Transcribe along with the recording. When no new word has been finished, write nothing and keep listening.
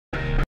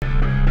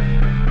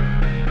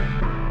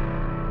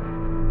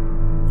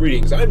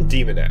Greetings, I'm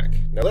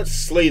Demonac. Now let's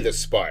slay the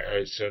Spire.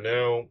 Alright, so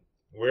now,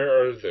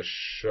 where are the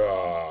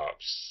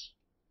shops?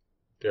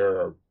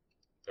 There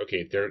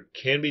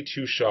can be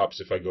 2 shops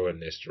if I go in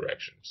this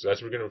direction. So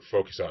that's what we're going to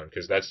focus on,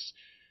 because that's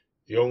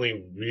the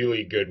only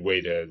really good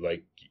way to,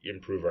 like,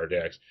 improve our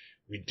decks.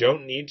 We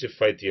don't need to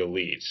fight the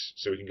elites,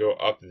 so we can go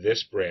up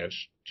this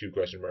branch, 2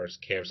 question marks,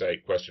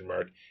 campsite, question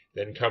mark,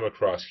 then come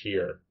across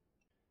here.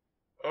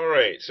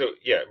 Alright, so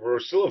yeah, we're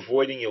still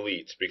avoiding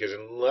elites, because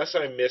unless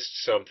I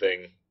missed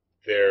something,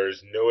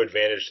 there's no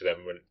advantage to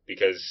them,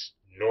 because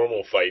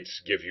normal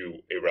fights give you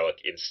a relic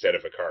instead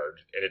of a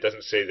card, and it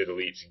doesn't say that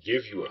elites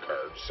give you a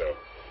card, so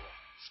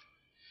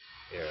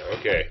yeah,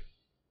 okay.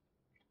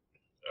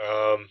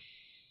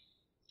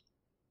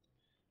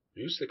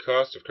 Reduce the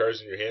cost of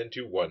cards in your hand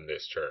to 1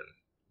 this turn.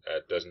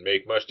 That doesn't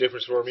make much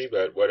difference for me,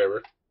 but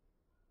whatever.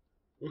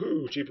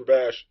 Woohoo, cheaper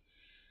bash.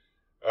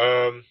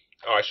 Oh,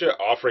 I should have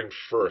offering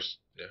first.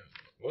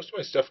 Most of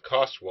my stuff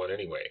costs 1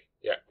 anyway.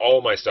 Yeah,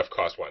 all my stuff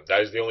costs 1.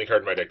 That is the only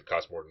card in my deck that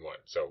costs more than 1,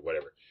 so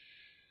whatever.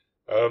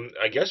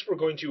 I guess we're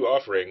going to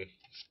offering,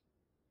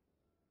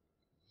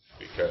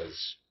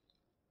 because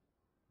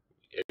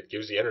it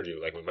gives the energy,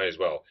 like we might as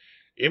well.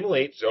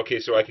 Immolate, okay,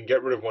 so I can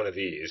get rid of one of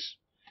these.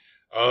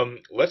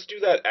 Let's do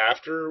that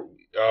after,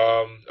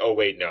 oh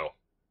wait, no.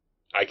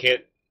 I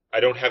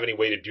don't have any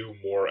way to do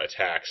more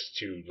attacks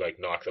to, like,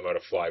 knock them out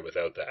of fly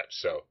without that,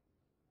 so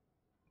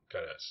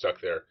kind of stuck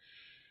there.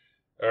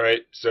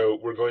 Alright, so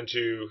we're going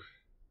to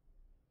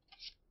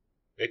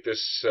make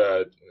this,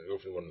 go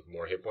for the one with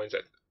more hit points.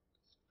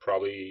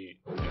 Probably,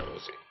 yeah, we'll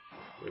see.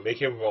 We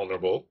make him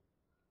vulnerable.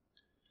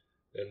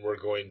 Then we're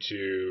going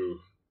to,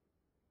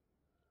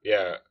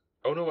 yeah.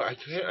 Oh no, I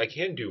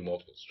can do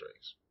multiple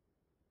strings.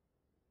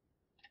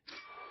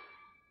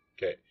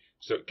 Okay,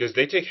 so, because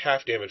they take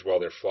half damage while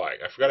they're flying.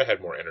 I forgot I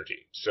had more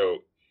energy.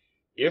 So,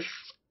 if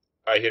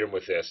I hit him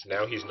with this,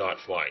 now he's not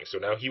flying. So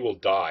now he will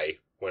die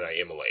when I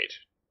immolate.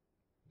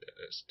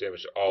 It's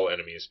damage to all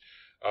enemies.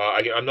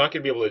 I'm not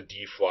going to be able to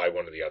de-fly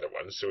one of the other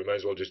ones, so we might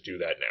as well just do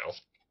that now.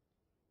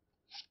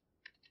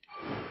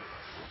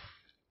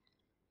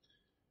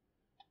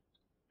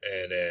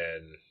 And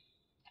then,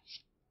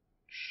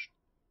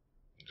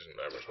 doesn't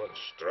matter which one,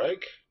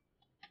 strike.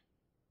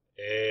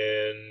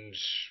 And,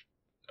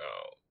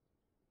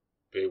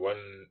 pay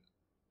 1,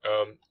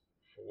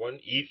 1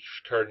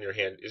 each card in your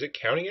hand. Is it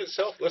counting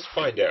itself? Let's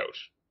find out.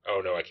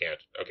 Oh no, I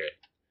can't. Okay.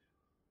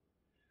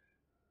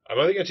 I'm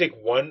either going to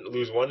take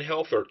lose 1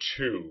 health or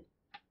 2.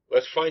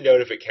 Let's find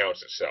out if it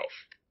counts itself.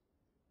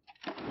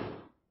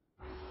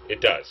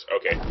 It does.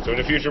 Okay. So in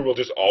the future, we'll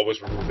just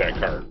always remove that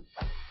card,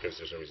 because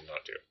there's no reason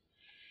not to.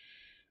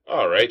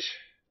 Alright.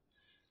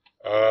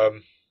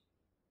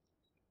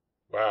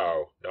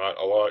 Wow. Not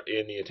a lot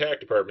in the attack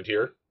department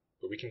here,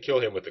 but we can kill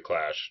him with the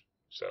Clash.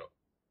 So,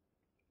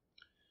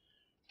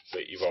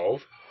 say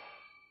evolve.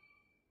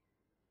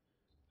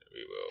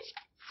 We will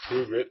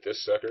True Grit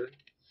this sucker.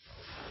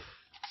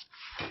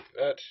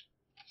 That,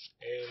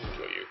 and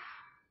kill you.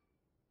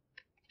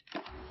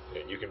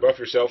 And you can buff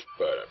yourself,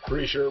 but I'm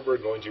pretty sure we're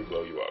going to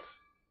blow you up.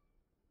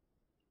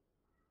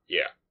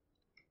 Yeah.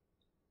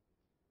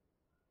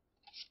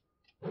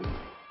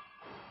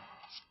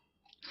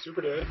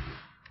 Super dead.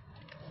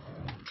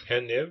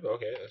 10 Niv,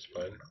 okay, that's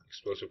fine.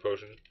 Explosive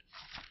Potion.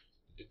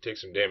 Did take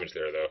some damage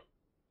there, though.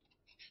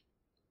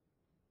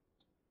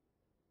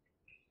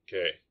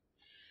 Okay.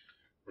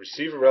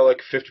 Receive a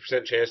relic,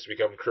 50% chance to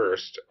become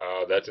cursed.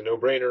 That's a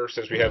no-brainer,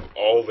 since we have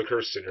all the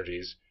curse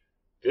synergies.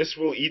 This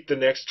will eat the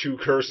next 2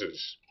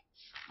 curses.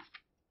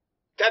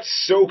 That's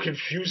so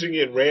confusing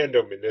and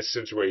random in this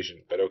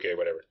situation, but okay,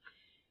 whatever.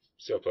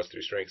 Still plus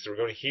 3 strength. So we're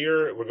going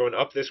here, we're going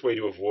up this way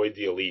to avoid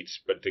the elites,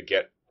 but to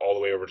get all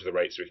the way over to the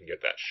right so we can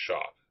get that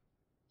shop.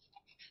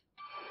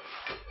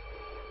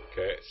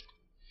 Okay.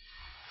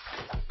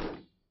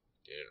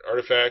 And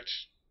artifact.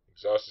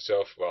 Exhaust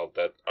itself. Well,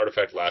 that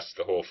artifact lasts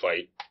the whole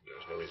fight.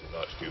 There's no reason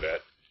not to do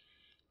that.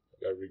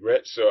 I got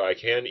regret, so I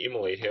can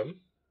immolate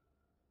him.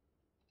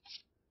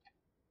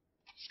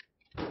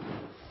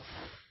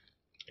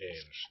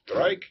 And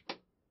strike.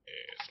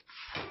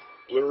 And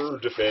blur,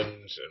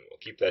 defends, and we'll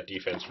keep that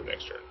defense for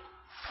next turn.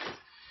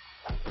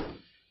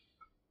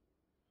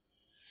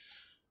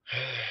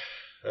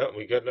 Well,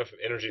 we got enough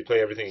energy to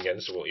play everything again,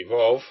 so we'll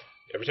evolve.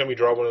 Every time we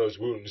draw one of those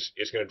wounds,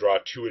 it's going to draw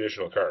 2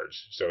 additional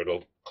cards. So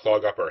it'll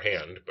clog up our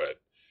hand, but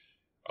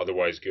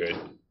otherwise good.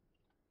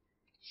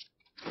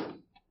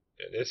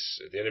 And this,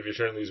 at the end of your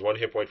turn, lose 1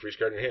 hit point for each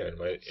card in your hand.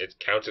 It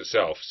counts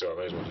itself, so I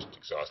might as well just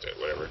exhaust it,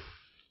 whatever.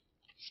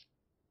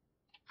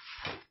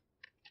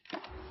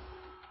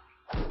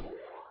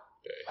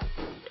 Okay.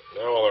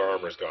 Now all our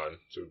armor's gone,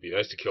 so it would be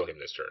nice to kill him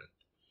this turn.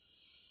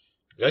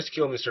 It'd be nice to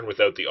kill him this turn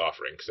without the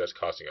offering, because that's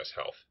costing us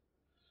health.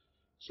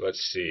 So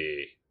let's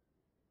see.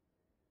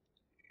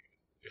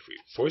 If we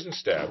poison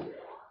stab,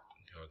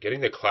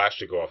 getting the Clash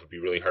to go off would be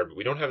really hard, but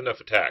we don't have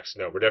enough attacks.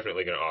 No, we're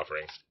definitely going to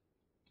offering.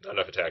 Not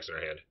enough attacks in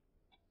our hand.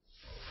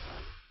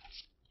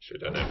 Should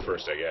have done that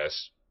first, I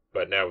guess.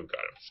 But now we've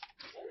got him.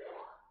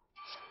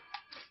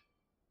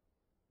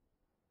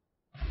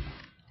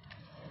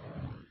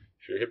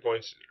 your hit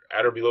points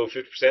at or below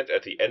 50%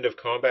 at the end of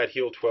combat,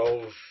 heal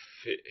 12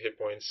 hit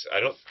points.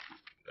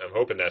 I'm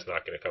hoping that's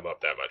not going to come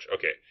up that much.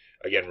 Okay,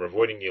 again, we're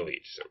avoiding the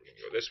elite, so we're going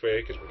to go this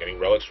way because we're getting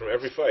relics from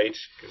every fight,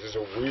 because this is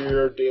a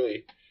weird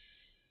daily.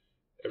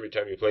 Every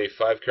time you play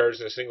 5 cards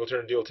in a single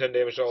turn, deal 10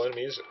 damage to all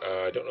enemies.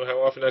 I don't know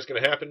how often that's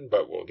going to happen,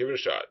 but we'll give it a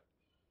shot.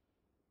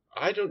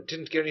 I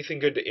didn't get anything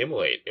good to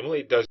immolate.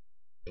 Immolate does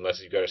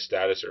unless you've got a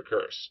status or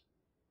curse.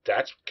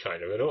 That's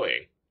kind of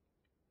annoying.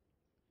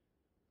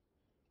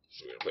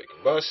 So we're going to play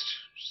Combust,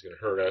 which is going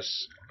to hurt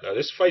us.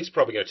 This fight's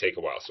probably going to take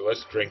a while, so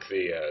let's drink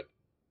the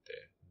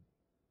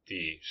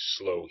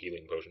slow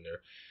healing potion there.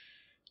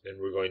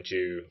 Then we're going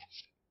to...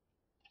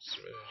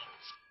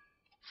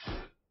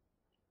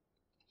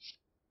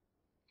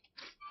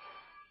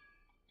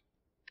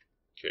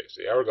 Okay,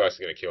 so the Hourglass is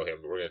going to kill him,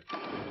 but we're going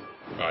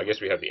to... I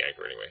guess we have the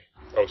Anchor anyway.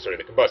 Oh, sorry,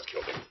 the Combust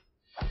killed him.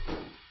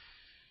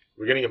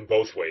 We're getting him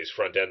both ways,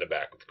 front and the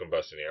back, with the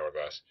Combust and the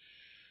Hourglass.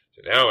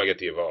 So now I get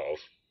the Evolve.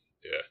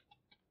 Yeah.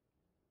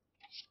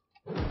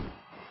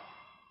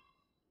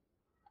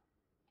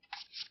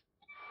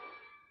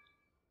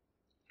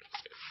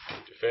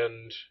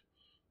 Defend.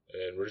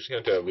 And we're just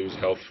going to lose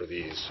health for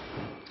these.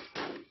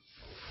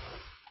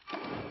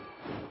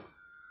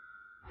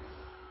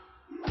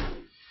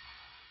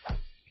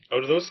 Oh,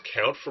 do those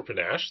count for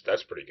panache?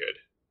 That's pretty good.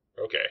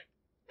 Okay.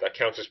 That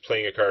counts as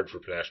playing a card for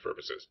panache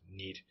purposes.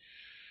 Neat.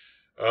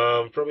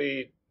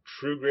 Probably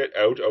True Grit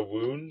out of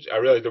wounds. I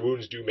realize the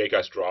wounds do make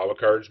us draw the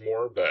cards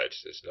more, but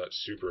it's not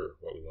super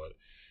what we want.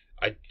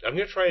 I'm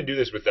going to try and do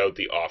this without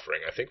the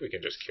offering. I think we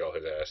can just kill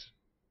his ass.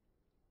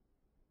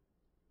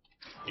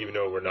 Even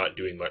though we're not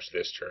doing much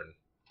this turn.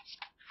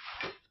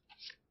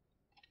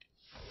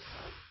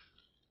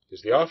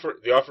 Because the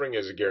offering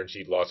is a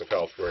guaranteed loss of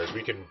health, whereas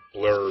we can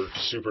blur,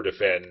 super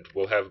defend.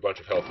 We'll have a bunch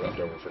of health left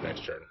over for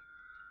next turn.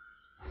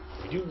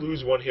 We do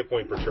lose 1 hit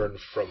point per turn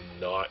from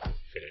not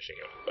finishing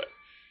him, but...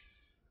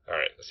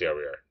 Alright, let's see how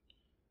we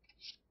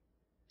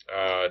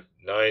are.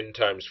 9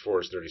 times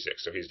 4 is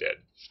 36, so he's dead.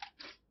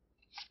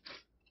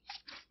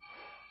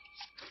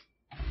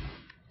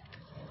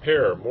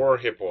 Pair, more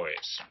hit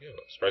points. Yeah,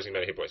 surprising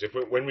amount of hit points.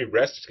 When we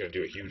rest, it's going to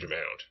do a huge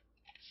amount.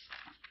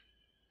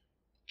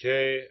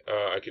 Okay,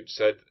 I could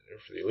set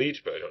for the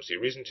elite, but I don't see a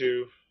reason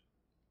to.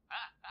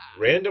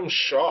 Random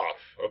shop.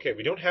 Okay,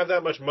 we don't have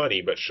that much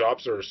money, but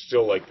shops are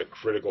still like the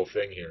critical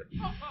thing here.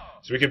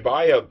 So we could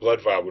buy a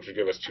blood vial, which would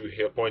give us 2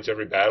 hit points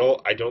every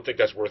battle. I don't think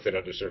that's worth it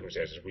under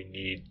circumstances. We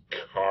need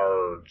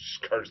cards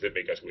that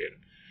make us win.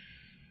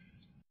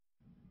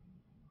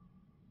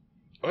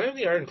 Oh, I am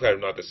the Ironclad,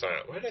 not the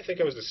Silent. Why did I think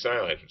I was the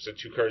Silent? It said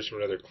 2 cards from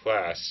another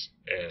class,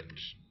 and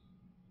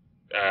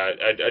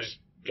I just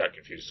got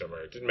confused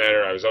somewhere. It didn't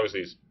matter. I was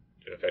obviously,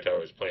 in effect, how I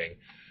was playing.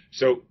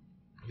 So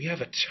we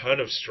have a ton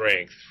of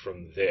strength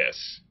from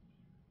this.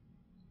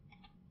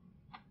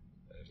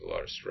 There's a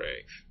lot of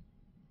strength.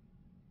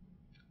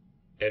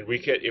 And we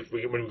could,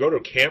 when we go to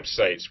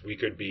campsites, we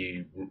could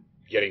be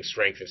getting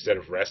strength instead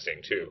of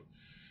resting too.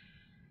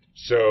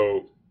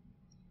 So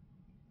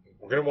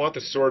we're going to want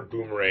the Sword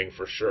Boomerang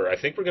for sure. I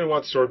think we're going to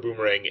want Sword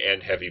Boomerang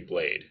and Heavy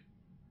Blade.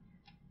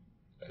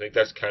 I think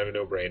that's kind of a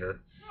no-brainer.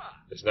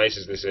 As nice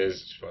as this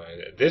is, it's fine.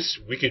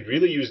 We could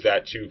really use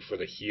that too for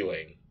the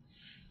healing,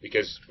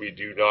 because we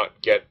do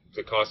not get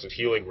the constant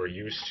healing we're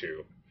used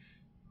to.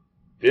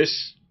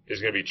 This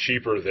is going to be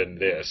cheaper than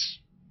this,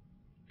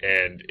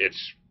 and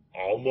it's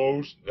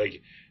almost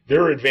like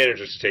there are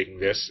advantages to taking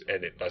this,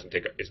 and it doesn't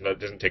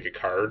take a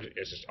card.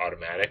 It's just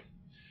automatic.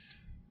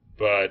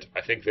 But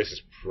I think this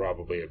is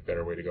probably a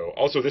better way to go.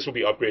 Also, this will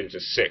be upgraded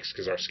to 6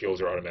 because our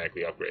skills are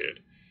automatically upgraded.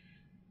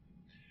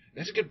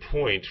 That's a good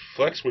point.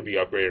 Flex would be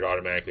upgraded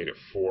automatically to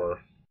 4.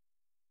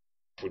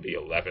 Would be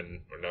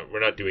 11. We're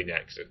not doing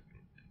that because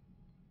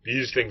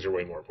these things are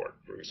way more important.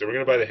 So we're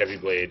going to buy the Heavy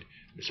Blade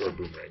and the Sword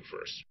Boomerang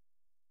first.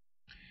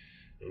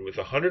 With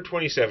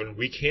 127,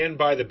 we can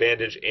buy the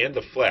Bandage and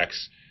the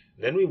Flex.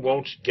 Then we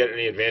won't get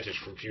any advantage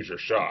from future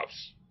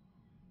shops.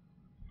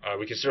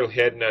 We can still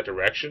head in that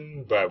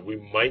direction, but we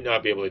might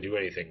not be able to do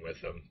anything with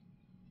them.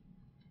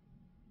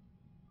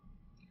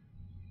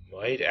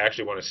 Might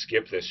actually want to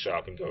skip this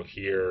shop and go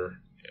here,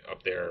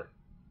 up there.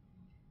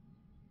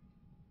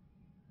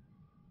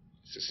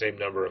 It's the same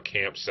number of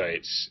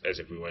campsites as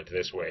if we went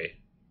this way.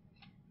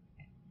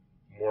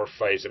 More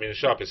fights. I mean, the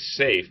shop is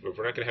safe, but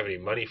we're not going to have any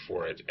money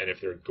for it. And if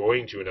they're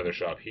going to another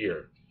shop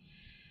here...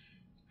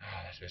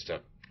 that's messed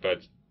up. But,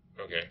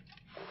 okay.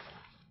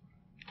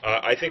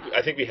 I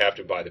think we have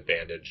to buy the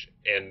Bandage.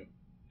 And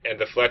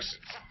the Flex...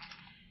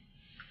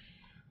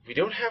 We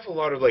don't have a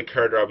lot of, like,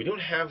 card draw. We don't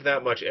have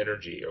that much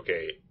energy.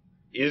 Okay,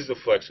 is the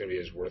Flex going to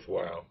be as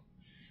worthwhile?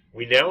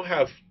 We now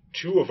have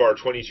 2 of our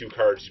 22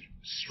 cards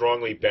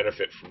strongly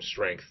benefit from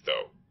strength,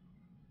 though.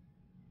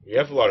 We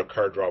have a lot of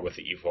card draw with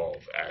the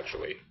Evolve,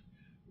 actually.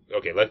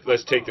 Okay,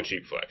 let's take the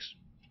cheap Flex.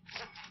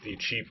 The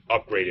cheap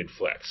upgraded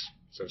Flex,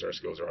 since our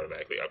skills are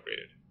automatically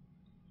upgraded.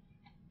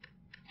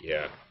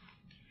 Yeah.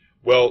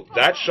 Well,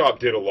 that shop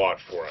did a lot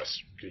for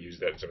us. We could use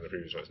that in some of the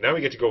previous ones. Now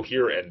we get to go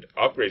here and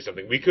upgrade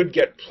something. We could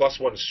get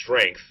 +1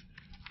 strength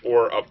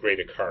or upgrade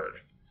a card.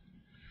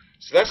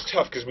 So that's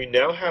tough, because we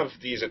now have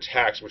these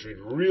attacks, which we'd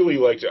really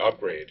like to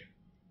upgrade.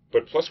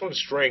 But +1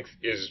 strength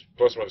is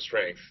 +1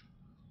 strength.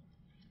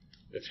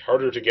 It's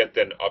harder to get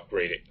than an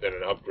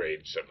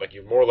upgrade. So, like,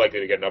 you're more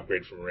likely to get an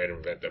upgrade from a random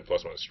event than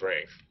 +1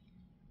 strength.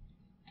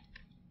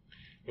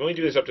 We only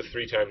do this up to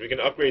 3 times. We can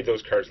upgrade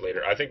those cards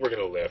later. I think we're going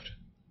to lift.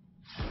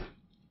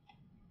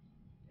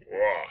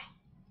 Whoa.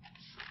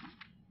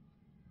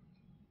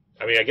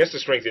 I mean, I guess the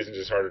strength isn't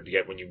as harder to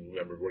get when you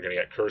remember we're going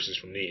to get curses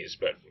from these,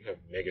 but we have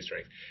mega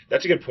strength.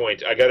 That's a good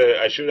point.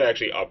 I should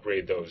actually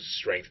upgrade those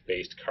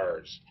strength-based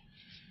cards.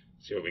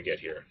 Let's see what we get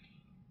here.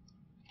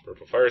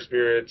 Purple Fire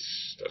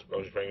Spirits, Dust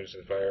Bones, Fragments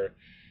in Fire.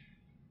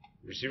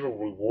 Receive a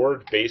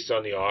reward based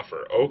on the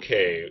offer.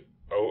 Okay.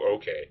 Oh,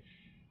 okay.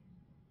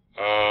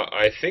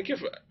 I think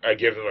if I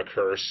give them a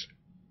curse,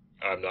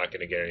 I'm not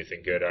going to get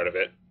anything good out of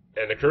it.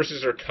 And the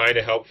curses are kind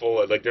of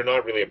helpful. Like, they're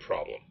not really a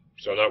problem,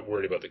 so I'm not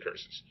worried about the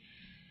curses.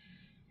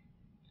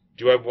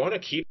 Do I want to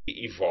keep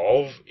the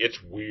Evolve?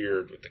 It's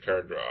weird with the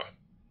card draw.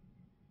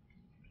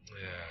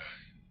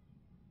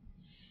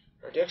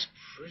 Our deck's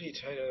pretty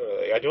tight.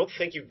 I don't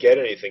think you get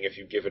anything if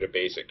you give it a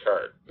basic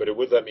card, but it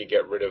would let me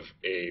get rid of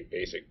a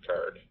basic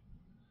card.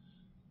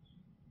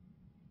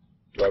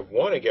 Do I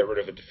want to get rid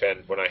of a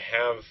Defend when I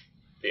have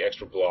the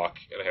extra block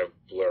and I have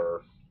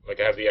Blur? Like,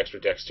 I have the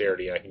extra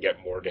Dexterity and I can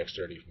get more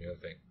Dexterity from the other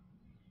thing.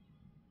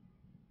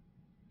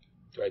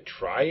 Do I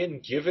try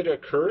and give it a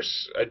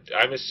curse?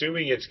 I'm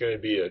assuming it's going to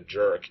be a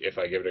jerk. If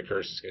I give it a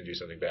curse, it's going to do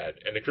something bad.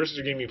 And the curses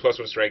are giving me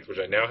 +1 strength, which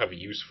I now have a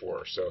use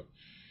for. So,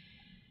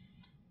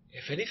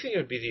 if anything, it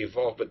would be the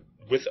Evolve. But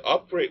with the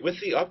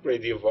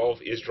upgrade, the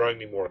Evolve is drawing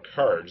me more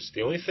cards.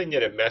 The only thing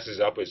that it messes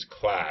up is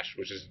Clash,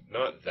 which is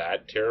not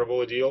that terrible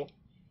a deal.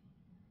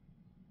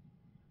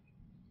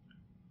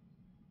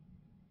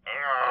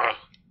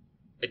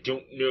 I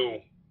don't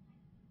know.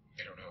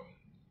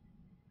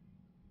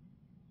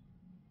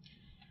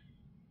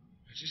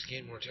 I just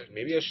gain more attack.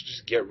 Maybe I should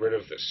just get rid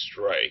of the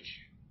strike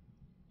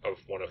of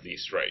one of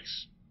these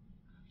strikes.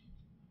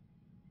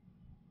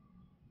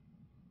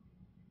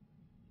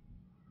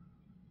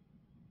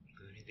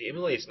 I mean, the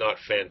Immolate's not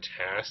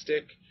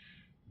fantastic,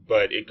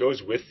 but it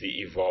goes with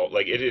the Evolve.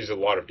 Like, it is a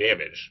lot of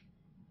damage.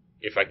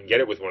 If I can get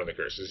it with one of the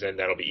curses, then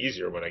that'll be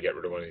easier when I get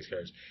rid of one of these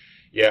cards.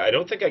 Yeah, I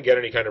don't think I get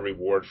any kind of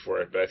reward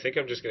for it, but I think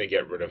I'm just going to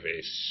get rid of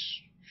a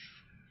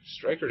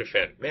Strike or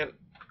Defend. Man,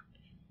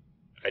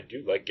 I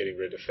do like getting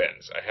rid of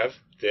Defends. I have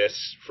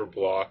this for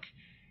block,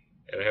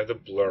 and I have the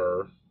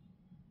Blur.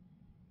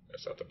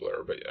 That's not the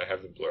Blur, but I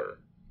have the Blur.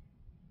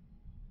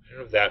 I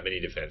don't have that many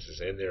defenses,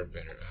 and they're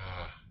better.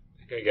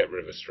 I'm going to get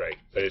rid of a Strike,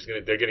 but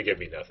they're going to give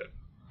me nothing.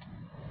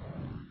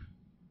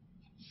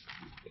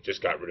 It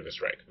just got rid of a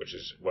Strike, which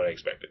is what I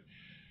expected.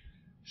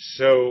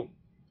 So,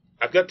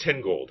 I've got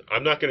 10 gold.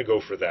 I'm not going to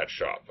go for that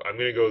shop. I'm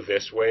going to go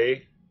this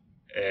way,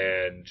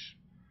 and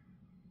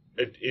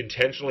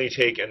intentionally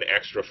take an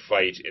extra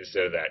fight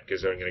instead of that,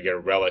 because I'm going to get a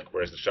relic,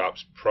 whereas the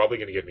shop's probably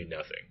going to give me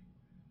nothing.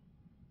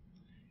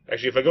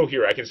 Actually, if I go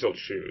here, I can still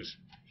choose.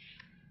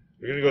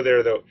 We're going to go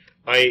there, though.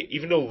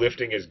 Even though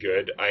lifting is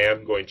good, I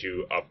am going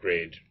to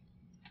upgrade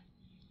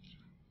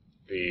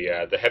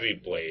the Heavy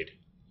Blade,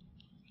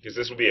 because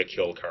this will be a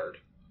kill card.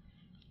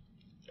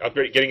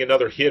 Getting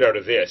another hit out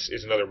of this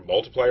is another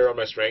multiplier on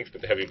my strength,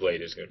 but the Heavy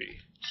Blade is going to be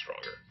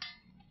stronger.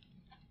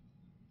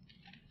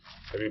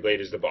 Heavy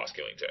Blade is the boss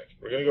killing tech.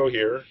 We're going to go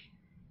here.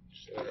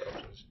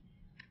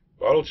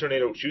 Bottle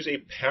Tornado. Choose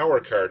a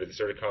power card at the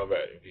start of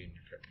combat.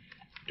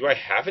 Do I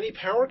have any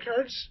power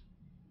cards?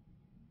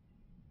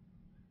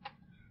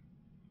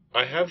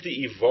 I have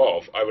the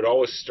Evolve. I would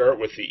always start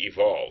with the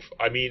Evolve.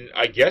 I mean,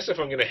 I guess if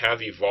I'm going to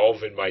have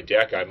Evolve in my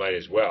deck, I might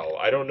as well.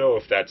 I don't know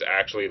if that's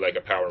actually like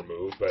a power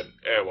move, but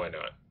why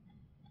not?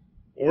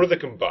 Or the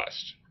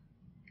Combust.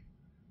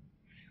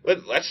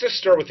 Let's just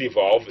start with the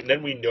Evolve, and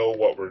then we know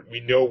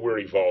we're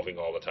evolving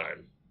all the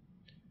time.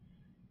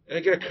 And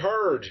I get a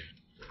card.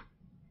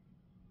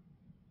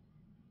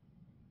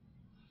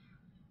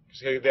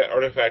 That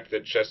artifact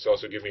that chests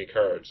also give me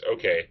cards.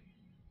 Okay.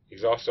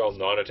 Exhaust all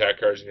non-attack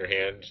cards in your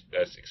hand.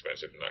 That's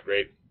expensive, not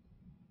great.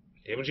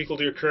 Damage equal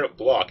to your current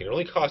block, and it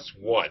only costs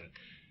 1.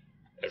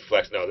 And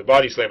Flex, no, the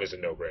Body Slam is a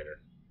no-brainer.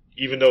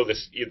 Even though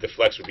the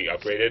Flex would be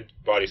upgraded,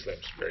 Body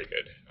Slam's very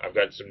good. I've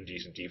got some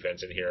decent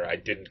defense in here. I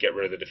didn't get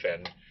rid of the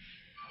Defend.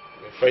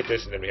 We'll fight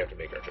this, and then we have to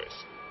make our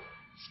choice.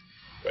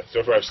 But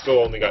so far, I've still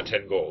only got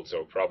 10 gold,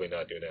 so probably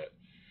not doing that.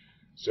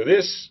 So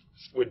this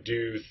would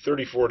do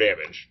 34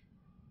 damage.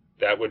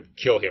 That would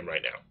kill him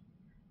right now.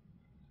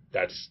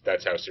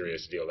 That's how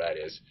serious a deal that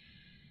is.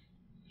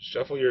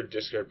 Shuffle your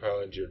discard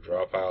pile into your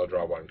draw pile.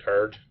 Draw 1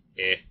 card.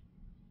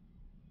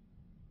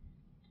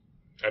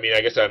 I mean,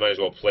 I guess I might as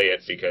well play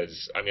it,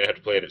 because I'm going to have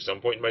to play it at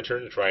some point in my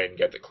turn to try and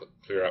get the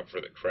clear up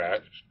for the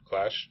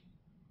Clash.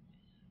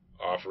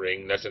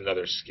 Offering, that's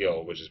another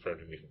skill, which is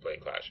preventing me from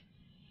playing Clash.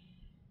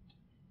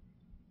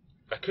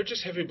 I could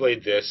just Heavy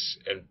Blade this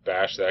and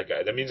bash that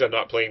guy. That means I'm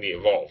not playing the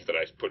Evolve that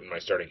I put in my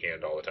starting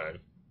hand all the time.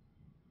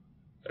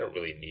 I don't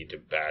really need to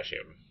bash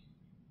him.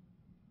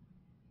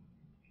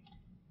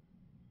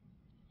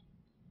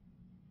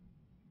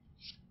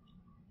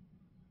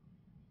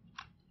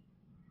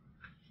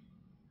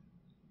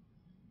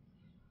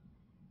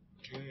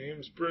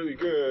 him's pretty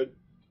good.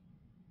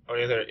 On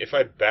the other hand, if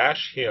I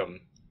bash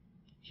him,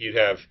 he'd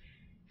have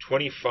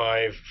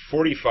 25,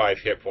 45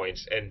 hit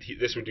points, and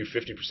this would do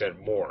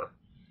 50% more,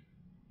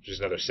 which is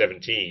another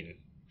 17,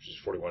 which is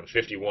 41,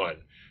 51.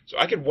 So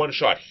I could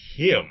one-shot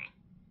him.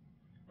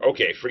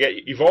 Okay, forget,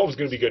 Evolve's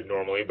going to be good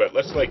normally, but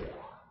let's, like,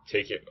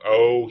 take it.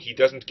 Oh, he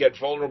doesn't get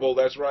vulnerable,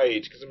 that's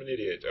right, because I'm an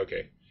idiot.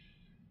 Okay.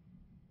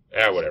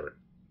 Whatever.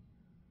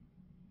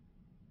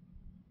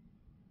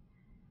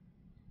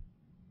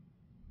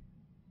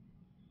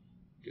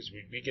 Because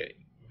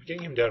we're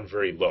getting him down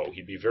very low.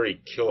 He'd be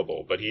very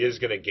killable, but he is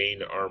going to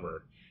gain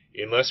armor.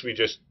 Unless we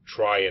just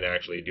try and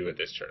actually do it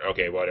this turn.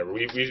 Okay, whatever.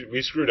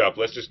 We screwed up.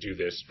 Let's just do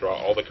this. Draw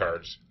all the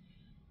cards.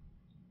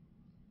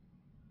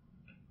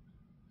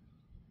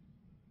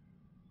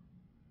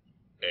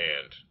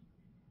 And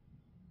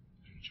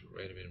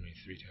right of enemy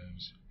 3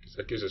 times. Because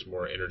that gives us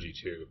more energy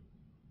too.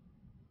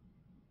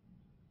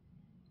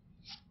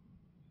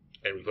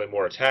 And we play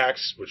more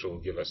attacks, which will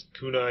give us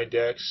kunai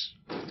dex.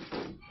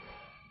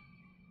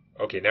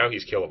 Okay, now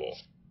he's killable.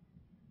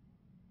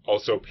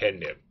 Also pen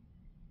nib.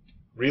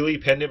 Really?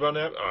 Pen nib on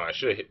that? Oh, I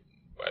should have hit...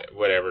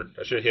 Whatever.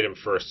 I should have hit him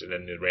first, and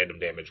then the random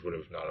damage would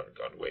have not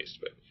gone to waste.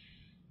 But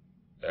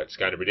that's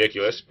kind of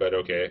ridiculous, but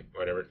okay.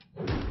 Whatever.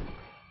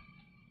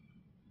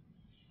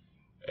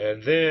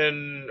 And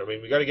then... I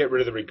mean, we got to get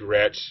rid of the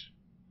regret.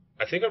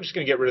 I think I'm just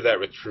going to get rid of that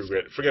with true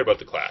grit. Forget about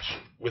the clash.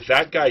 With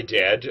that guy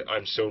dead,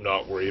 I'm so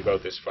not worried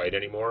about this fight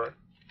anymore.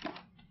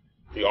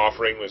 The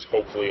offering was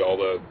hopefully all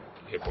the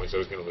hit points I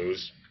was going to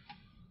lose.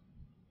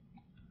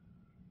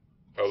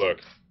 Oh, look.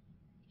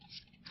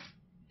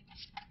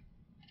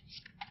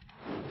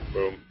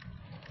 Boom.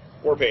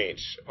 War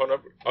Paint. Upon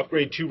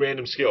upgrade 2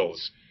 random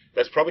skills.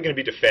 That's probably going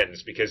to be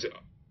defense, because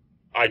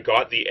I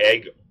got the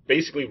egg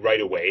basically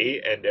right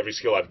away, and every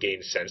skill I've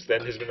gained since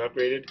then has been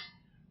upgraded.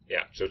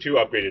 Yeah, so 2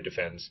 upgraded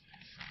defense.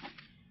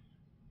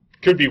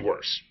 Could be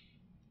worse.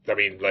 I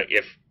mean, like,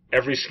 if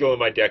every skill in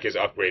my deck is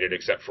upgraded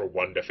except for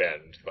 1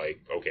 defend, like,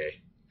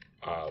 okay.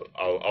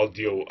 I'll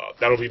deal...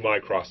 that'll be my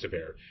cross to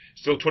bear.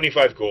 Still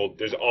 25 gold.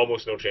 There's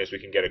almost no chance we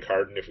can get a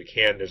card, and if we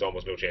can, there's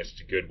almost no chance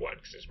it's a good one,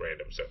 because it's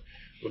random. So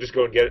we'll just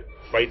go and get it,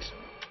 fight,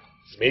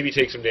 maybe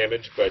take some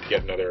damage, but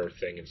get another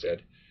thing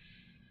instead.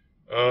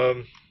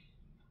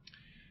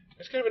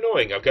 That's kind of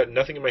annoying. I've got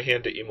nothing in my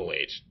hand to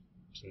immolate.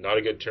 It's not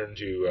a good turn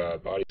to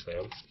body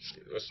slam.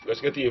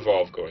 Let's get the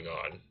evolve going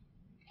on.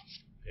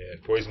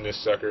 And poison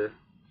this sucker.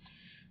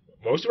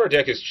 Most of our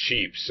deck is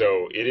cheap,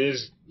 so it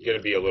is going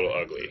to be a little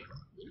ugly.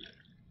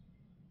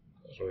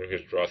 So we're going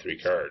to draw 3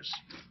 cards.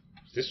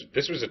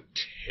 This was a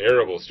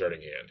terrible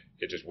starting hand.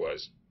 It just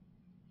was.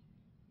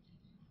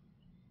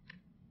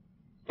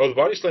 Oh, the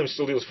body slam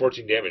still deals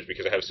 14 damage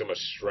because I have so much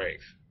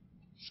strength.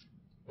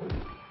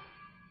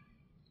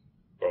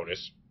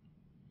 Bonus.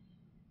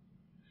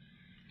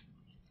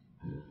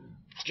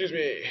 Excuse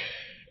me.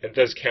 It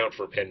does count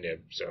for pen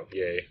nib, so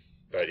yay.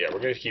 But yeah,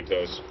 we're going to keep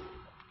those.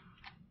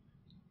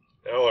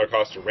 Now our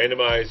cost to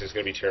randomize is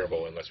going to be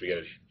terrible unless we get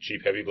a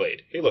cheap heavy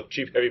blade. Hey look,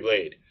 cheap heavy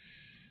blade.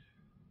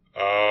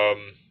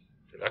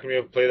 We're not going to be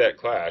able to play that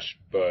clash,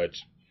 but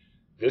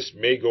this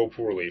may go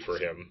poorly for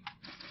him.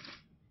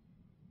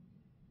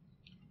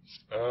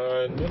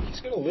 No,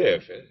 he's going to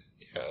live.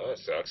 Yeah, that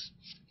sucks.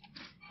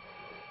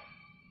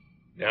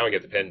 Now I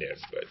get the pen nib,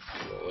 but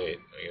a little late.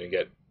 I'm going to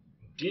get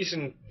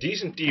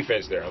decent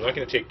defense there. I'm not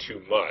going to take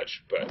too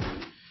much, but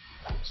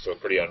still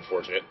pretty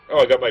unfortunate. Oh,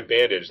 I got my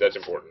bandage. That's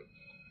important.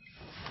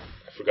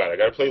 I forgot. I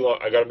got to play long.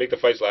 I got to make the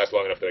fights last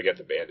long enough that I get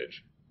the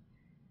bandage.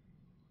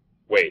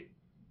 Wait.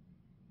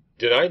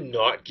 Did I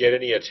not get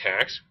any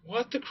attacks?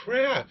 What the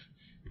crap?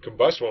 The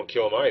combust won't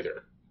kill him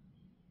either.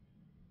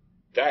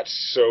 That's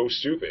so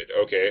stupid.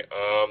 Okay,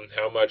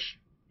 how much?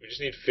 We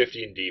just need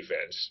 50 in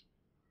defense.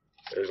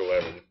 There's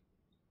 11.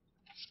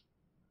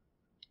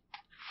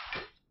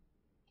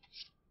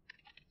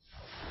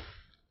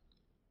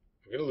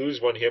 I'm going to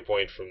lose 1 hit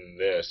point from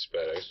this,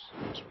 but I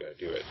just got to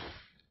do it.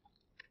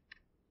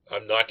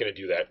 I'm not going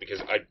to do that,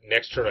 because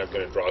next turn I'm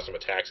going to draw some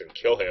attacks and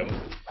kill him.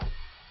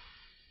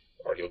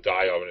 Or he'll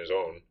die on his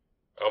own.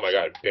 Oh my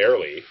god,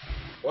 barely.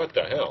 What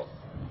the hell?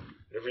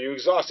 Whenever you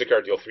exhaust a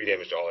card, deal 3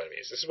 damage to all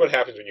enemies. This is what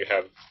happens when you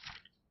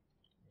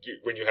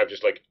have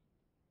just like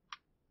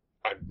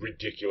a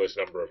ridiculous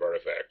number of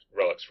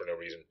relics for no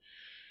reason.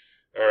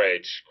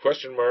 Alright,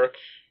 question mark.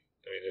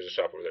 I mean, there's a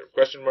shop over there.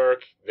 Question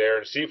mark there,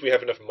 and see if we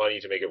have enough money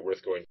to make it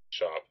worth going to the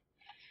shop.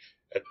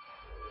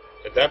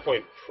 At that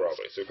point,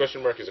 probably. So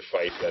question mark is a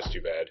fight, that's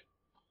too bad.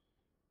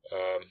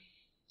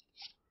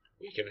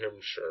 Weaken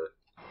him, sure.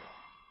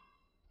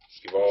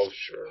 Evolve,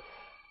 sure.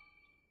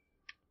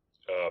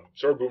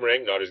 Sword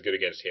Boomerang, not as good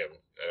against him,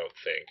 I don't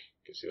think,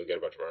 because he'll get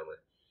a bunch of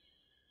armor.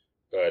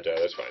 But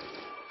that's fine.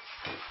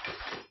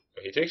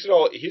 He takes it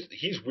all.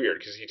 He's weird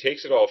because he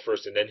takes it all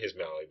first, and then his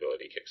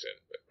malleability kicks in.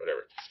 But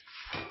whatever.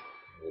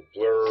 We'll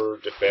blur,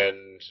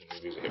 defend, and we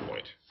lose a hit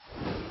point.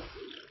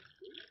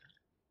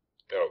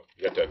 Oh,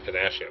 you got to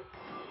panache him.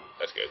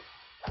 That's good.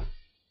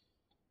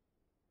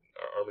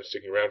 Our armor's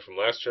sticking around from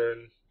last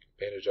turn.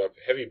 Bandage up.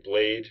 Heavy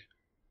blade.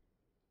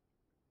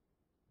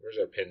 Where's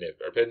our pen nib?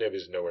 Our pen nib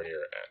is nowhere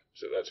near at,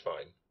 so that's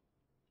fine.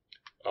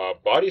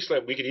 Body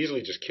slam, we could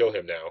easily just kill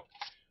him now.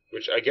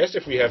 Which I guess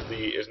if we have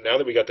now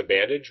that we got the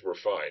bandage, we're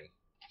fine.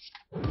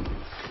 So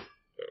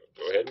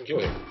go ahead and kill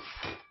him.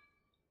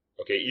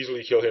 Okay,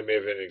 easily kill him may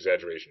have been an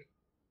exaggeration.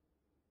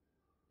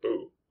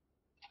 Boo.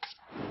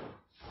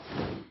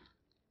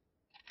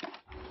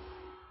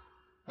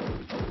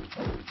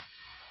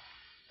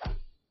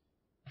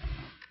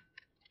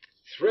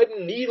 Thread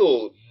and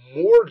needle,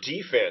 more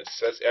defense.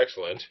 That's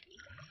excellent.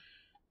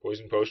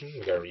 Poison potion.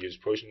 We gotta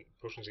reuse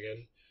potions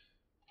again.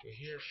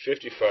 Here,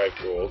 55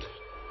 gold.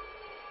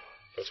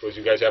 I suppose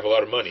you guys have a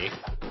lot of money.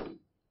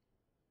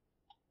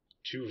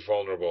 Too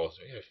vulnerable.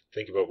 So I gotta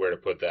think about where to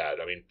put that.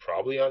 I mean,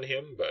 probably on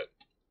him, but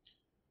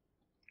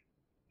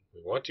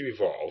we want to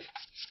evolve.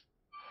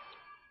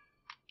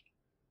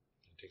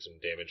 Take some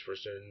damage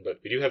first turn, but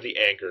we do have the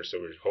anchor, so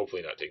we're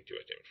hopefully not taking too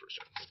much damage first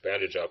turn.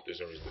 Bandage up.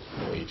 There's no reason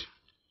to wait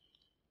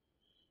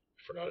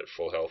if we're not at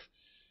full health.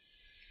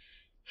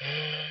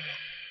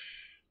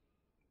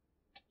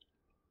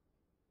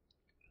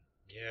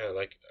 Yeah,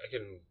 like I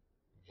can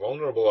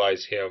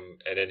vulnerabilize him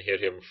and then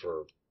hit him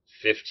for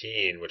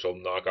 15, which will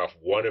knock off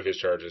one of his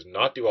charges,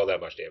 not do all that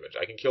much damage.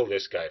 I can kill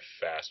this guy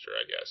faster,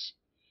 I guess.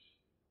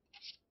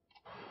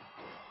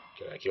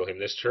 Can I kill him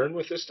this turn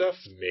with this stuff?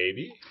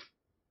 Maybe.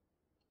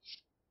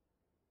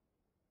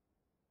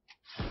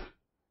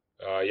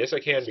 Yes, I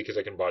can, because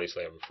I can body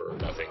slam for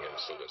nothing and it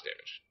still does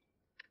damage.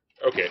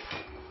 Okay.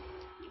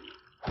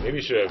 Maybe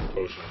I should have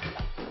potion,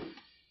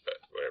 but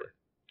whatever.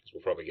 Because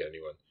we'll probably get a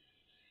new one.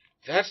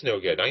 That's no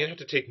good. I'm going to have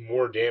to take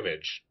more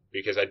damage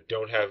because I'm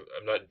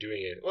not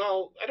doing it.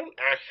 Well, I don't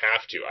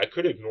have to. I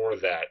could ignore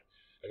that.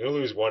 I'm going to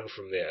lose one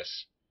from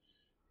this.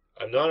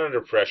 I'm not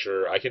under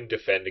pressure. I can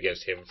defend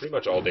against him pretty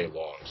much all day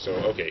long. So,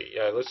 okay,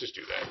 yeah, let's just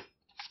do that.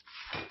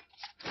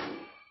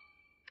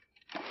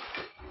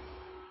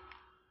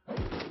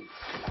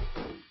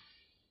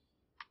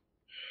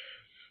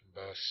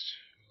 Bust.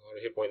 A lot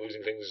of hit point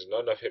losing things,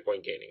 not enough hit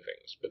point gaining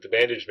things. But the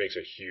bandage makes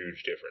a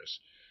huge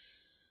difference.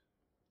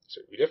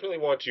 So we definitely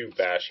want to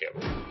bash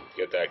him,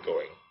 get that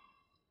going.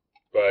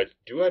 But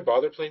do I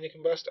bother playing the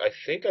Combust? I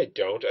think I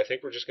don't. I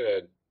think we're just going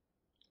to...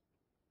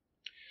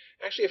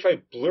 Actually, if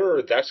I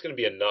blur, that's going to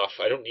be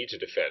enough. I don't need to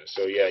defend.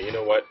 So yeah, you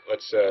know what?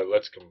 Let's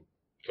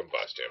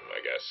combust him,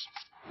 I guess.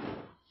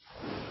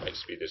 Might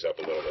speed this up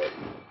a little bit.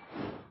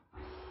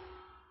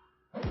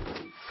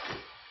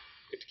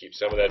 Get to keep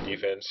some of that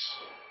defense.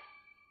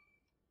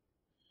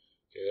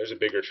 Okay, there's a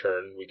bigger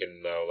turn. We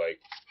can now,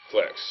 like,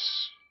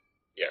 flex.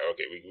 Yeah,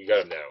 okay, we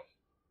got him now.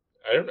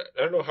 I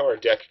don't know how our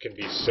deck can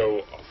be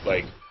so,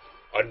 like,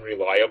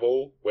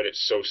 unreliable when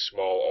it's so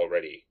small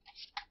already.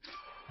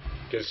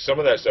 Because some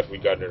of that stuff we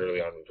got in it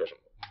early on with Crush.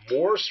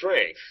 More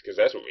strength, because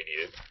that's what we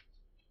needed.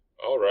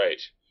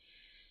 Alright.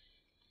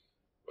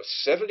 With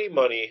 70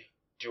 money,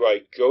 do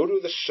I go to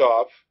the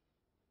shop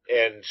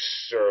and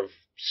sort of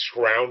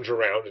scrounge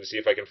around and see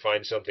if I can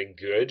find something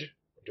good?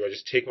 Or do I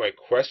just take my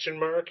question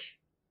mark?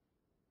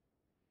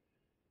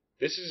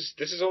 This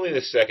is only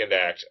the second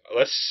act.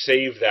 Let's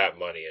save that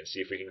money and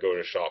see if we can go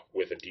to a shop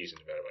with a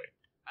decent amount of money.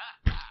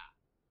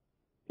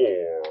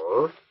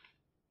 Or...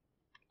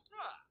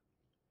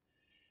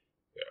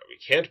 yeah, we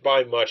can't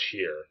buy much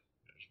here.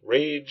 There's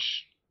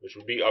Rage, which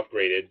would be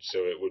upgraded, so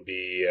it would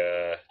be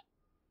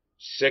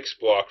 6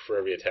 block for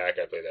every attack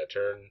I play that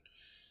turn.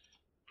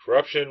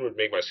 Corruption would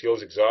make my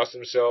skills exhaust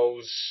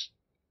themselves.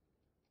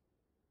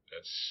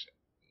 That's...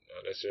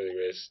 not necessarily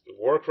race. The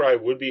Warcry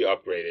would be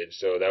upgraded,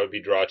 so that would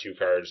be draw 2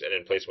 cards and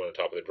then place one on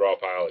top of the draw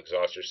pile,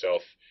 exhaust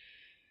yourself.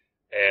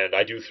 And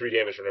I do 3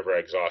 damage whenever I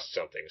exhaust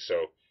something,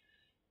 so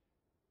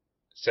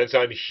since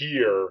I'm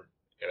here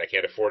and I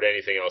can't afford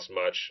anything else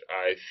much,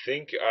 I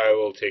think I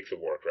will take the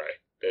Warcry.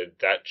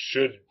 That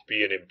should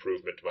be an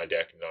improvement to my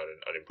deck, not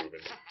an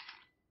unimprovement.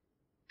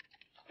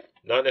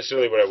 Not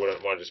necessarily what I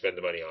wouldn't want to spend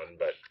the money on,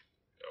 but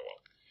oh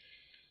well.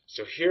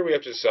 So here we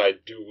have to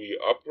decide, do we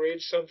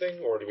upgrade something,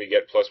 or do we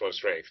get +1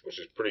 strength, which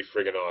is pretty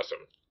friggin'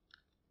 awesome.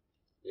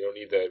 We don't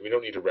need that. We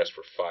don't need to rest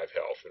for 5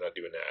 health. We're not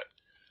doing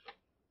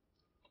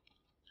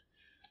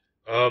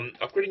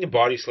that. Upgrading the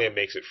body slam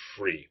makes it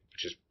free,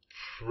 which is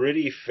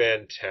pretty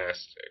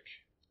fantastic.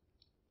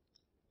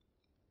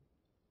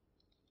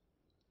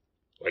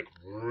 Like,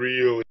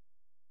 really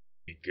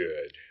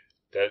good.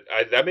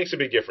 That makes a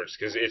big difference,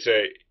 because it's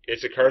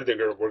a card that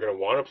we're going to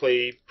want to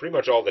play pretty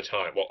much all the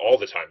time. Well, all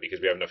the time,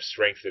 because we have enough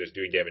strength that it's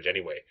doing damage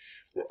anyway.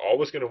 We're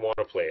always going to want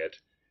to play it,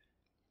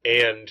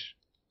 and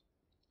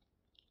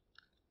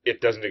it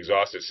doesn't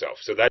exhaust itself.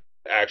 So that's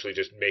actually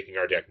just making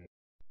our deck more.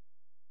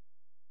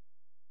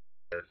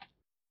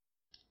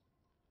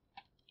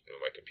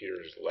 My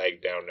computer is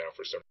lagged down now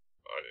for some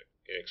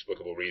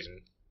inexplicable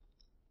reason.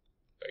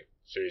 Like,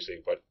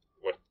 seriously, what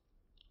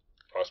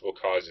possible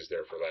cause is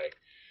there for lag?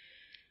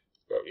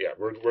 But yeah,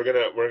 we're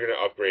gonna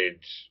upgrade.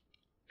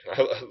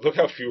 Look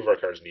how few of our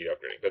cards need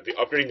upgrading. But the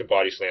upgrading the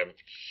body slam,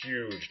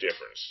 huge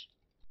difference,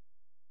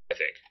 I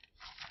think.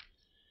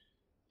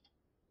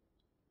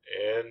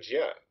 And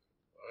yeah,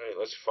 all right,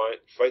 let's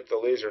fight the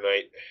Laser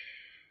Knight.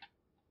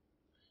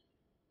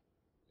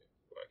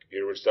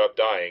 computer would stop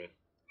dying.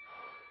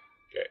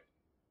 Okay.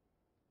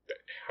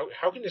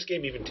 How can this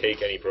game even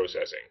take any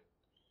processing?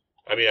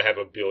 I mean, I have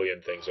a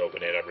billion things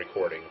open and I'm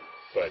recording,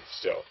 but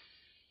still.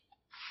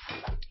 So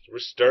we'll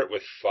start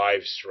with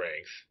 5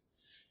 strength.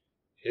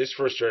 His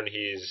first turn,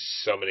 he's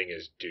summoning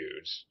his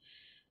dudes.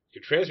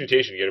 Your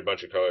transmutation, you get a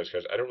bunch of colors,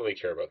 because I don't really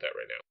care about that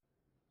right now.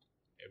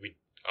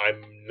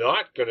 I'm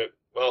not gonna...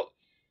 Well,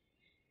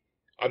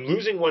 I'm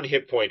losing 1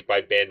 hit point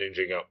by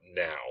bandaging up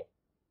now,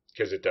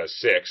 because it does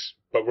 6,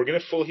 but we're gonna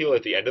full heal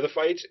at the end of the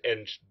fight,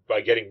 and by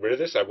getting rid of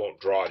this, I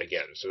won't draw it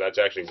again, so that's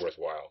actually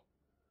worthwhile.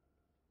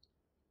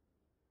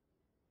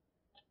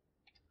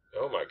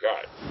 Oh my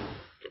god.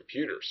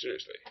 Computer,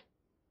 seriously.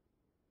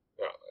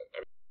 Well,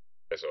 I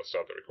guess I'll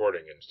stop the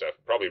recording and stuff,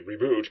 probably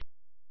reboot.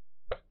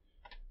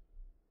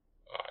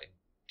 I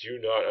do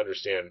not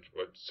understand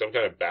what some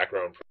kind of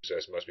background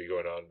process must be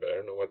going on, but I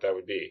don't know what that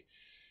would be.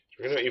 So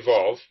we're going to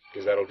evolve,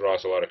 because that'll draw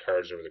us a lot of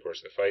cards over the course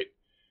of the fight.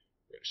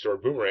 We're going to store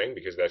Boomerang,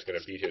 because that's going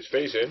to beat his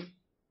face in.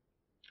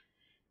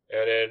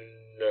 And then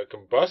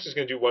Combust is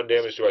going to do 1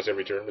 damage to us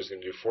every turn, but it's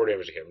going to do 4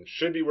 damage to him.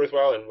 Should be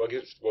worthwhile, and we'll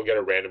get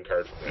a random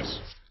card from this.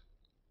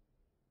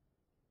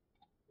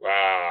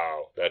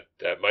 Wow,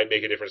 that might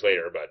make a difference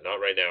later, but not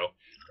right now.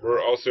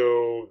 We're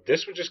also...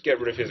 This would just get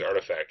rid of his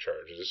artifact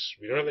charges.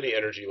 We don't have any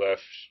energy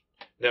left.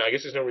 No, I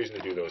guess there's no reason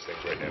to do those things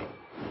right now.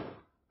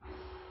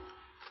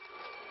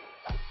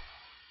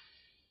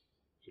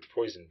 Could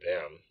poison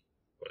them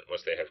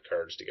once they have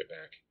cards to get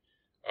back.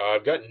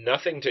 I've got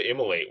nothing to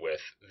immolate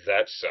with.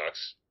 That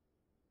sucks.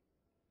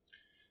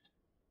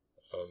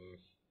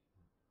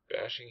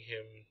 Bashing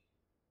him.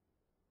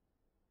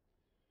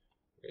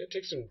 I'm going to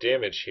take some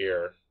damage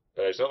here,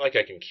 but it's not like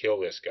I can kill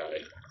this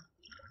guy.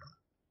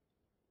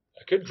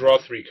 I could draw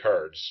 3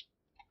 cards.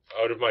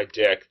 Out of my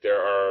deck, there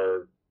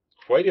are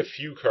quite a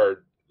few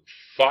cards.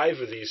 5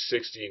 of these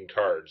 16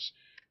 cards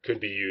could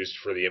be used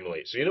for the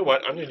immolate. So you know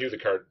what? I'm going to do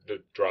the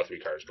draw 3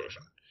 cards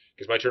potion,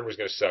 because my turn was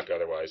going to suck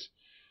otherwise.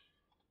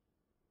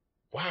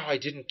 Wow, I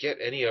didn't get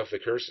any of the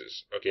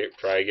curses. Okay,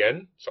 try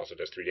again. This also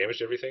does 3 damage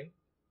to everything.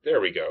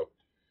 There we go.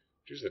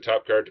 Choose the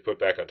top card to put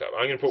back on top.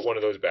 I'm going to put one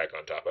of those back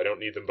on top. I don't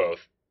need them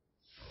both.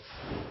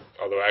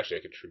 Although, actually,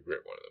 I could True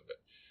Grit one of them. But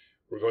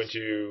we're going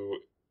to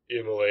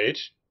immolate.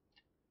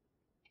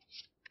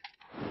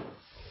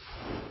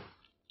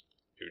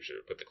 We should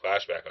have put the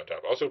Clash back on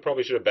top. Also,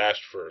 probably should have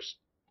bashed first.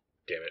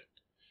 Damn it.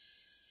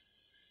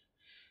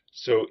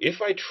 So,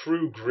 if I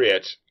True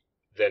Grit,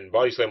 then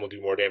Body Slam will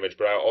do more damage,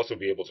 but I'll also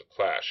be able to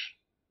Clash.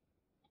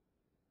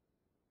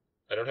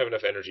 I don't have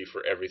enough energy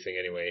for everything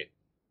anyway.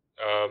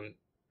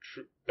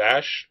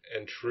 Bash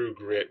and True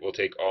Grit will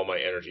take all my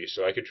energy,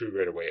 so I could True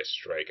Grit away a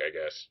strike, I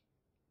guess.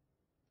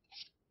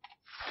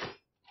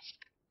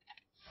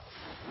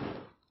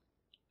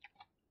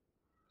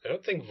 I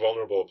don't think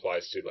Vulnerable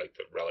applies to, like,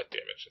 the relic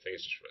damage. I think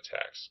it's just from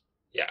attacks.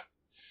 Yeah.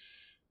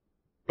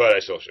 But I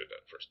still should have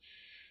done it first.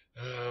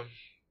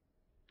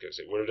 Because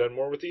it would have done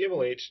more with the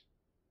Immolate.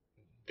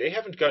 They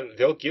haven't gotten...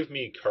 They'll give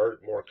me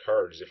more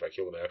cards if I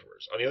kill them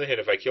afterwards. On the other hand,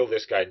 if I kill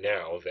this guy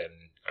now,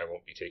 then I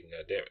won't be taking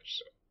that damage,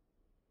 so...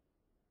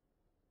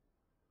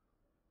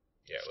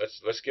 Yeah,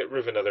 let's get rid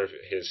of another of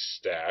his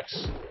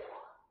stacks.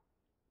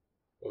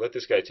 We'll let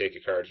this guy take a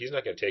card. He's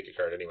not going to take a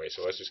card anyway,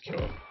 so let's just kill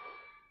him.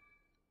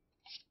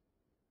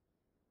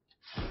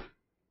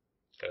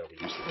 Kind of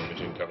reduce the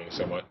damage incoming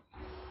somewhat.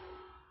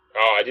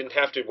 Oh, I didn't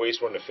have to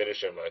waste one to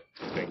finish him, I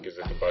think, because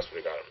the Combust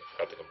would have got him.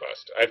 Got the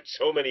Combust. I have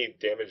so many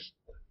damage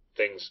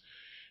things.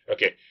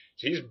 Okay,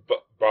 so he's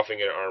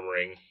buffing and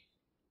armoring.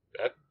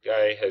 That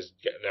guy has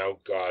now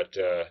got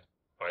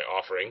my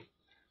offering.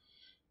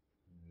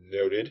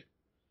 Noted.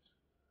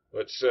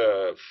 Let's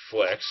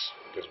flex,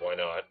 because why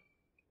not?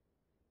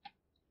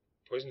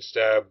 Poison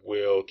Stab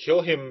will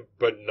kill him,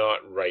 but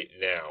not right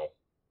now.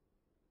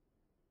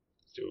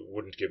 So it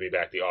wouldn't give me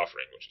back the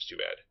offering, which is too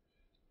bad.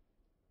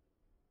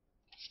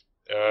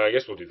 I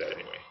guess we'll do that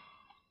anyway.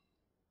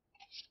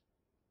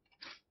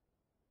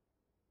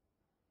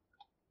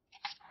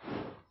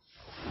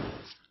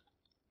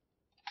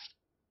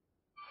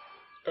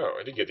 Oh,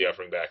 I did get the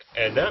offering back.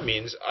 And that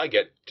means I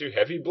get to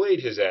Heavy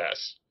Blade his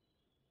ass.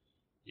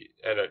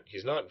 And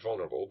he's not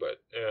vulnerable, but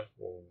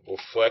we'll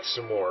flex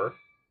some more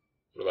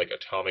for like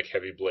atomic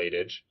heavy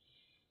bladage.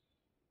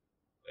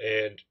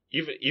 And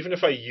even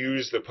if I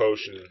use the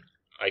potion,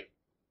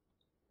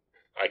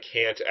 I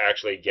can't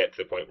actually get to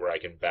the point where I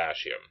can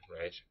bash him,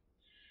 right?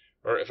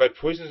 Or if I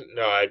poison,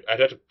 no, I'd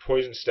have to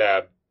Poison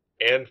Stab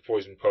and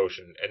Poison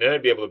Potion, and then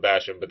I'd be able to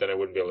bash him, but then I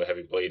wouldn't be able to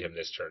Heavy Blade him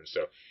this turn,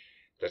 so it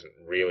doesn't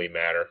really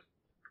matter.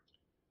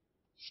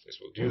 This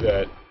will do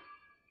that,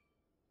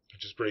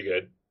 which is pretty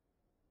good.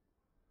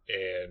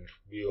 And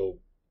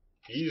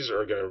these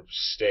are going to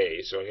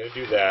stay, so I'm going to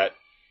do that.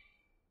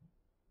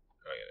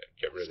 I'm going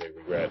to get rid of the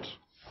Regret.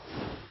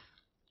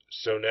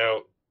 So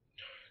now,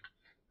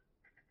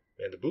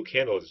 man, the Blue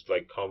Candle is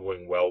like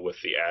comboing well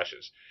with the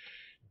Ashes.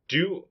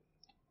 Do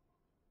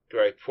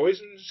I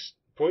poison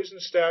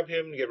stab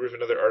him to get rid of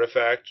another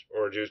artifact,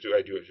 or just do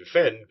I do it to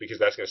defend, because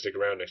that's going to stick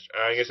around next...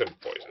 I guess I'm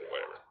poison,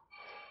 whatever.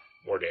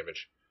 More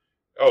damage.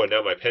 Oh, and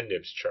now my pen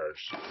nib's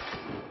charged.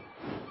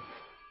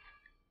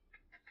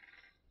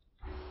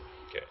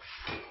 Okay.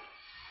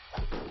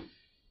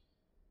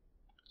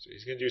 So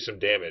he's going to do some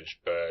damage,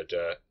 but...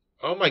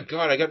 oh my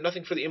god, I got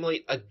nothing for the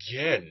immolate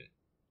again!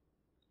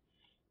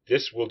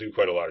 This will do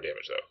quite a lot of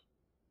damage, though.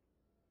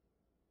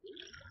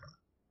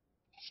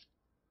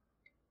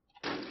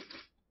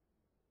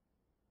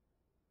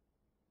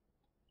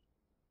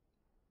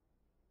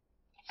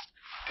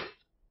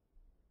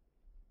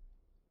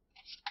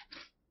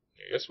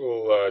 I guess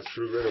we'll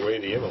True Grit away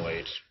the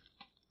immolate.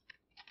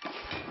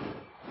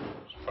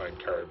 Fine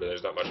card, but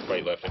there's not much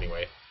fight left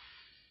anyway.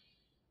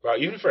 Wow,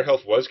 even if our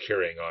health was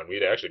carrying on,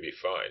 we'd actually be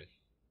fine.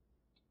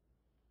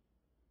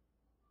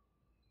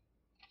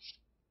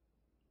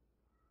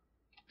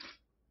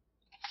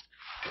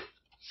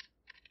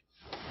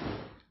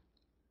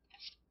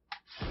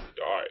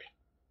 Die.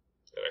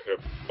 And I could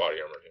have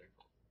body armored him.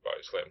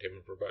 Body slammed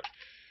him for a bunch.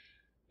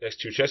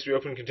 Next two chests we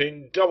open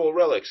contain double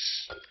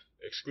relics.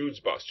 Excludes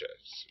boss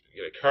chests. We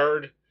get a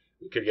card.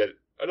 We could get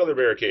another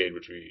barricade,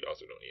 which we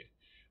also don't need.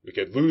 We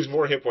could lose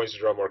more hit points to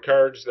draw more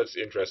cards. That's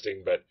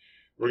interesting, but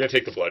we're going to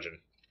take the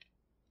bludgeon.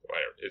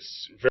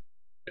 It's very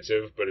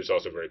expensive, but it's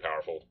also very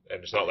powerful.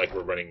 And it's not like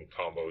we're running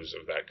combos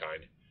of that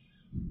kind.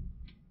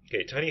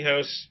 Okay, tiny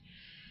house.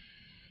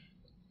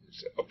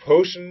 It's a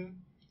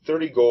potion,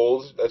 30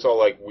 gold. That's all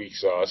like weak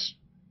sauce.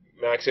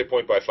 Max hit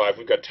point by 5.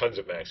 We've got tons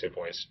of max hit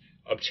points.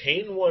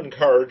 Obtain 1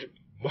 card.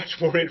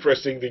 Much more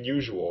interesting than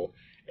usual.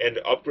 And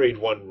upgrade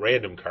 1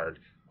 random card.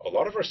 A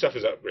lot of our stuff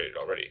is upgraded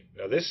already.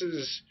 Now this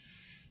is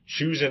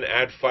choose and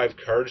add 5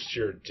 cards to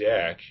your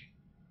deck.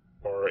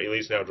 Or at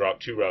least now drop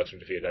 2 relics from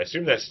defeated. I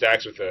assume that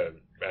stacks with the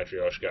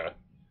Matryoshka.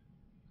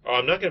 Oh,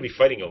 I'm not going to be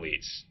fighting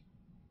elites.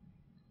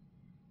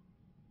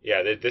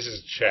 Yeah, this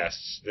is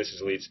chests. This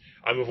is elites.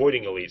 I'm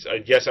avoiding elites. I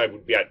guess I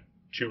would be at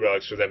 2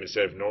 relics for them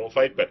instead of normal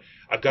fight, but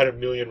I've got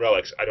 1,000,000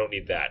 relics. I don't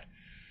need that.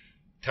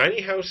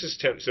 Tiny house is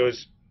 10, so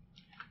it's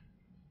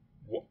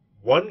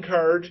 1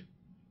 card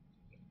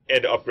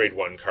and upgrade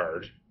 1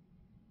 card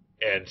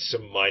and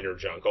some minor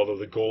junk, although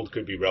the gold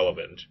could be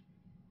relevant.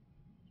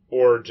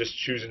 Or just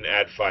choose and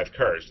add 5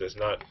 cards. That's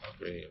not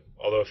upgrading.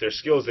 Although if they're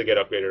skills, they get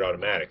upgraded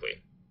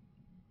automatically.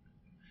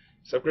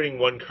 It's upgrading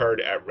 1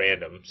 card at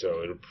random,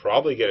 so it'll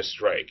probably get a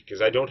strike,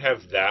 because I don't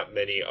have that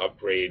many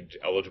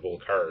upgrade-eligible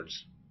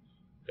cards.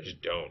 I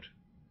just don't.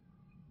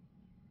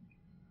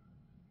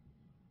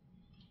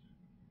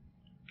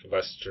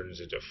 Combust turns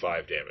into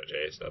 5 damage,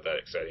 eh? It's not that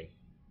exciting.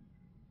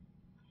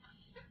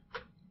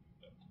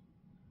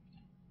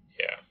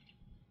 Yeah.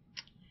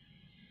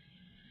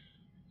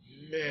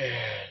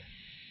 Man.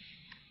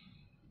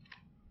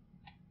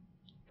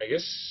 I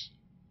guess,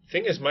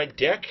 thing is, my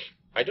deck,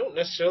 I don't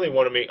necessarily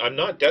want to make, I'm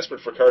not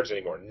desperate for cards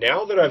anymore.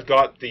 Now that I've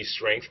got the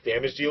strength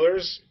damage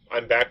dealers,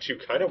 I'm back to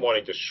kind of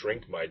wanting to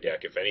shrink my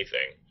deck, if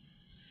anything.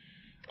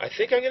 I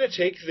think I'm going to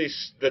take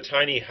the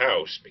tiny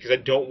house, because I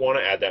don't want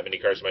to add that many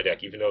cards to my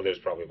deck, even though there's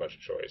probably a bunch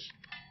of choice.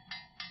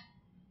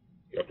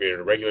 You upgraded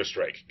a regular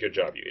strike. Good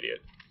job, you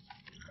idiot.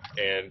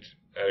 And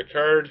add a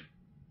card.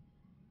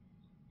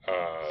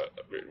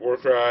 Upgrade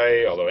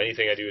Warcry, although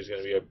anything I do is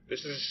going to be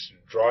this is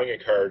drawing a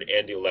card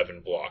and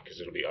 11 block,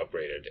 because it'll be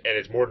upgraded. And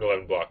it's more than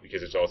 11 block,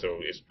 because it's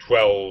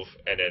 12,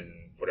 and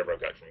then whatever I've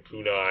got from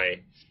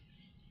Kunai.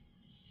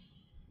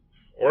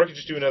 Or I could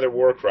just do another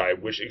Warcry,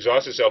 which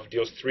exhausts itself,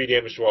 deals 3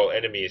 damage to all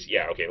enemies.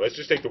 Yeah, okay, let's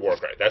just take the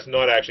Warcry. That's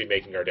not actually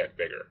making our deck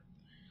bigger.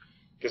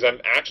 Because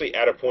I'm actually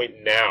at a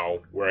point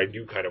now where I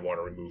do kind of want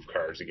to remove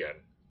cards again.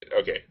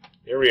 Okay,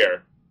 here we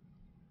are.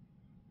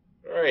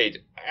 Alright,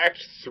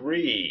 Act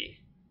 3.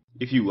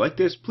 If you like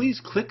this,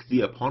 please click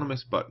the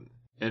eponymous button.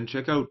 And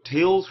check out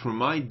Tales from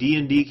My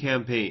D&D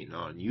Campaign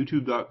on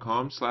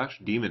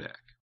youtube.com/Demonac.